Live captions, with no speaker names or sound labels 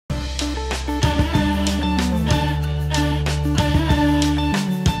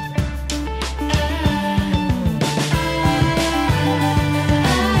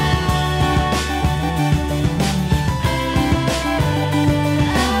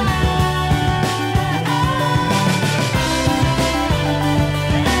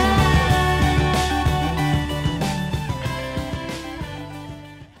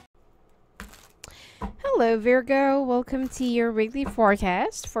Hello, Virgo. Welcome to your weekly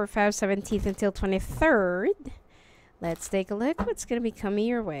forecast for Feb 17th until 23rd. Let's take a look what's going to be coming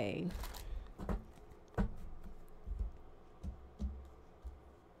your way.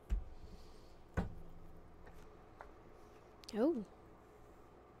 Oh.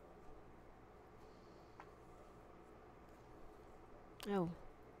 Oh.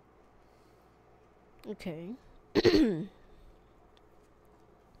 Okay. mm.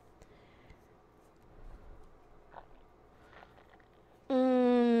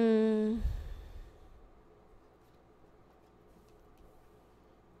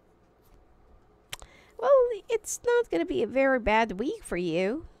 Well, it's not going to be a very bad week for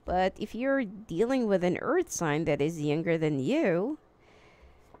you, but if you're dealing with an earth sign that is younger than you,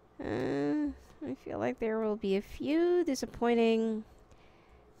 I feel like there will be a few disappointing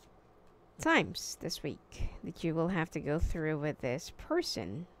times this week that you will have to go through with this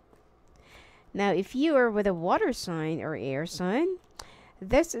person. Now, if you are with a water sign or air sign,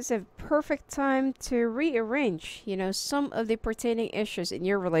 this is a perfect time to rearrange, some of the pertaining issues in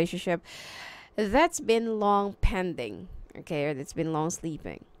your relationship that's been long pending, okay, or that's been long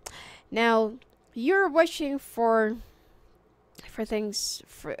sleeping. Now, you're wishing for things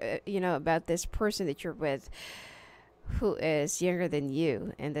about this person that you're with who is younger than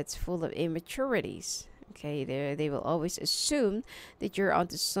you and that's full of immaturities. Okay, they will always assume that you're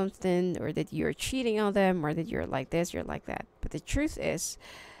onto something or that you're cheating on them or that you're like this, you're like that. But the truth is,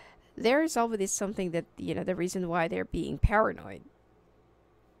 there is always something that, the reason why they're being paranoid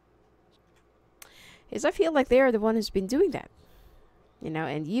is I feel like they are the one who's been doing that.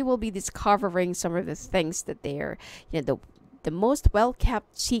 And you will be discovering some of the things that they're, the most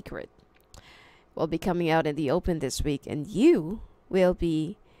well-kept secret will be coming out in the open this week, and you will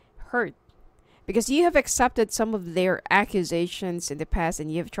be hurt because you have accepted some of their accusations in the past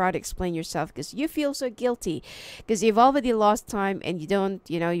and you've tried to explain yourself because you feel so guilty because you've already lost time and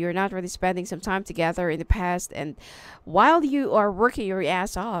you're not really spending some time together in the past, and while you are working your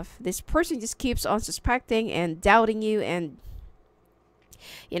ass off, this person just keeps on suspecting and doubting you, and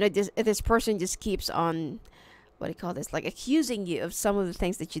this person just keeps on, what do you call this, like accusing you of some of the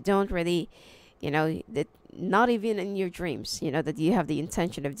things that you don't really, that not even in your dreams, that you have the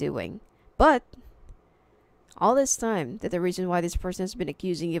intention of doing. But all this time, that the reason why this person has been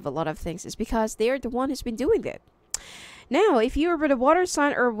accusing you of a lot of things is because they are the one who's been doing that. Now, if you are with a water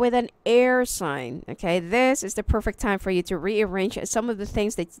sign or with an air sign, okay, this is the perfect time for you to rearrange some of the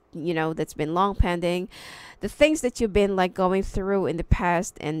things that, that's been long pending, the things that you've been like going through in the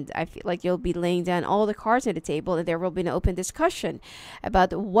past. And I feel like you'll be laying down all the cards on the table and there will be an open discussion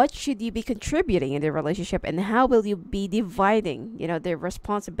about what should you be contributing in the relationship and how will you be dividing, the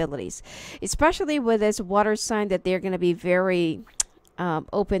responsibilities, especially with this water sign that they're going to be very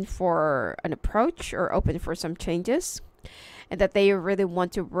open for an approach or open for some changes, and that they really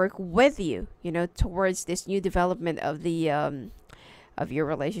want to work with you, towards this new development of the of your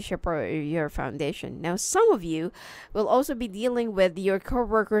relationship or your foundation. Now, some of you will also be dealing with your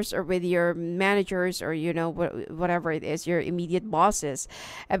coworkers or with your managers or whatever it is, your immediate bosses,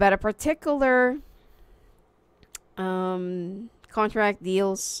 about a particular contract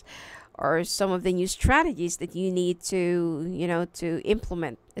deals or some of the new strategies that you need to to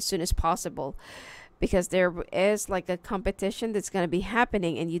implement as soon as possible, because there is like a competition that's going to be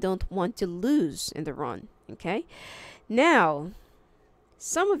happening and you don't want to lose in the run. Okay, now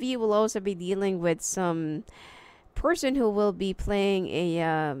some of you will also be dealing with some person who will be playing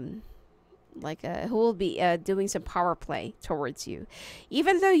a who will be doing some power play towards you,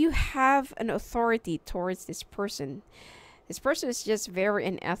 even though you have an authority towards this person. This person is just very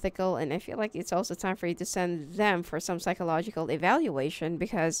unethical, and I feel like it's also time for you to send them for some psychological evaluation,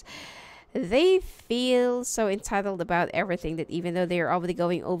 because they feel so entitled about everything that even though they are already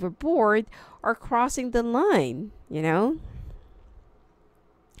going overboard or crossing the line,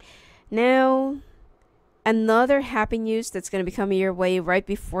 Now, another happy news that's going to be coming your way right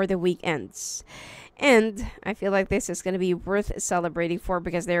before the week ends. And I feel like this is going to be worth celebrating for,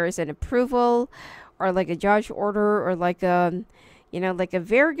 because there is an approval or like a judge order or like a, like a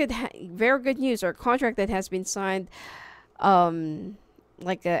very good news or contract that has been signed,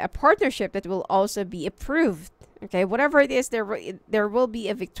 like a partnership that will also be approved. Okay, whatever it is, there will be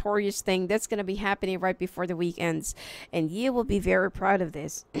a victorious thing that's going to be happening right before the week ends, and you will be very proud of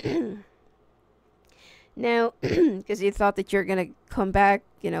this. Now, because you thought that you're going to come back,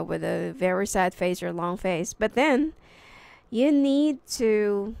 with a very sad face or long face, but then you need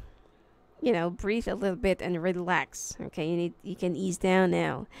to, breathe a little bit and relax. Okay, you can ease down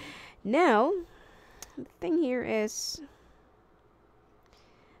now. Now, the thing here is,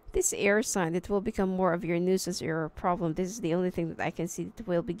 This air sign, it will become more of your nuisance or your problem. This is the only thing that I can see that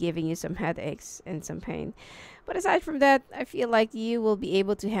will be giving you some headaches and some pain. But aside from that, I feel like you will be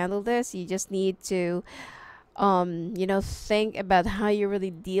able to handle this. You just need to think about how you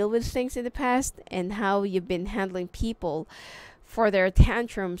really deal with things in the past and how you've been handling people for their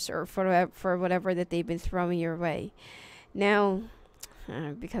tantrums or for whatever that they've been throwing your way. Now,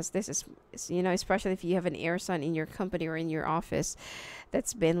 because this is, especially if you have an air sign in your company or in your office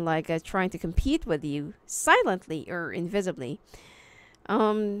that's been like trying to compete with you silently or invisibly,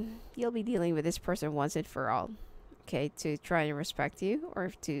 you'll be dealing with this person once and for all, okay, to try and respect you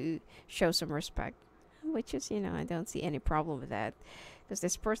or to show some respect, which is, I don't see any problem with that, because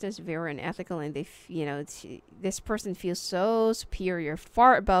this person is very unethical and this person feels so superior,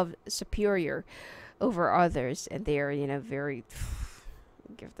 far above superior over others, and they are, very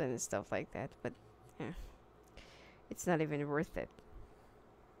gifted and stuff like that. But yeah, it's not even worth it.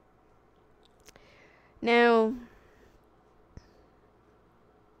 Now,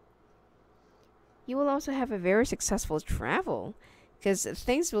 you will also have a very successful travel, because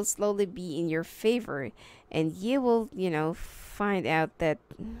things will slowly be in your favor, and you will, find out that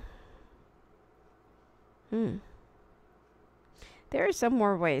there are some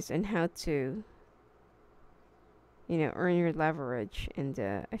more ways on how to, earn your leverage, and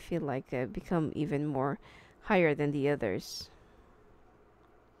I feel like become even more higher than the others.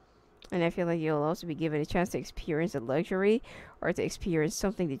 And I feel like you'll also be given a chance to experience a luxury or to experience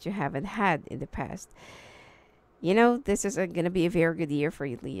something that you haven't had in the past. This is going to be a very good year for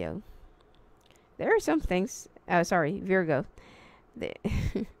you, Leo. There are some things. Virgo.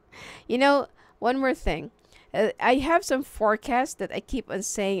 One more thing. I have some forecasts that I keep on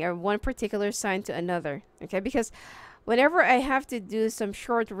saying are one particular sign to another. Okay, because whenever I have to do some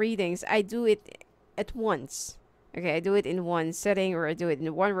short readings, I do it at once. Okay, I do it in one setting or I do it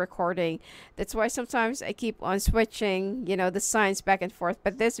in one recording. That's why sometimes I keep on switching, the signs back and forth.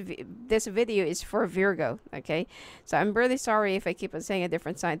 But this video is for Virgo, okay? So I'm really sorry if I keep on saying a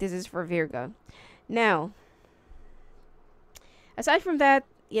different sign. This is for Virgo. Now, aside from that,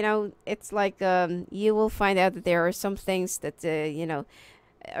 it's like you will find out that there are some things that,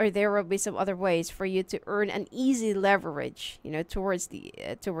 or there will be some other ways for you to earn an easy leverage, towards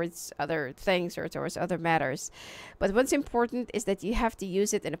towards other things or towards other matters. But what's important is that you have to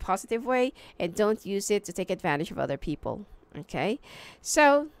use it in a positive way and don't use it to take advantage of other people. Okay,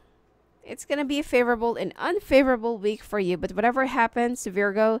 so it's gonna be a favorable and unfavorable week for you. But whatever happens,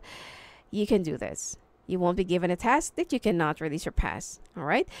 Virgo, you can do this. You won't be given a task that you cannot really surpass. All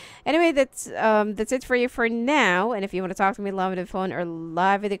right. Anyway, that's it for you for now. And if you want to talk to me live on the phone or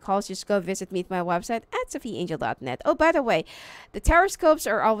live video calls, just go visit me at my website at sophiaangel.net. Oh, by the way, the tarot scopes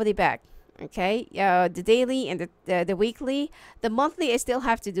are already back. Okay. The daily and the weekly. The monthly, I still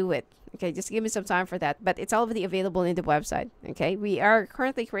have to do it. Okay, just give me some time for that. But it's already available in the website. Okay, we are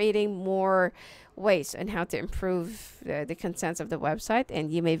currently creating more ways on how to improve the contents of the website,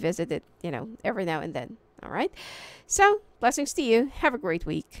 and you may visit it, every now and then. All right. So, blessings to you. Have a great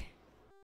week.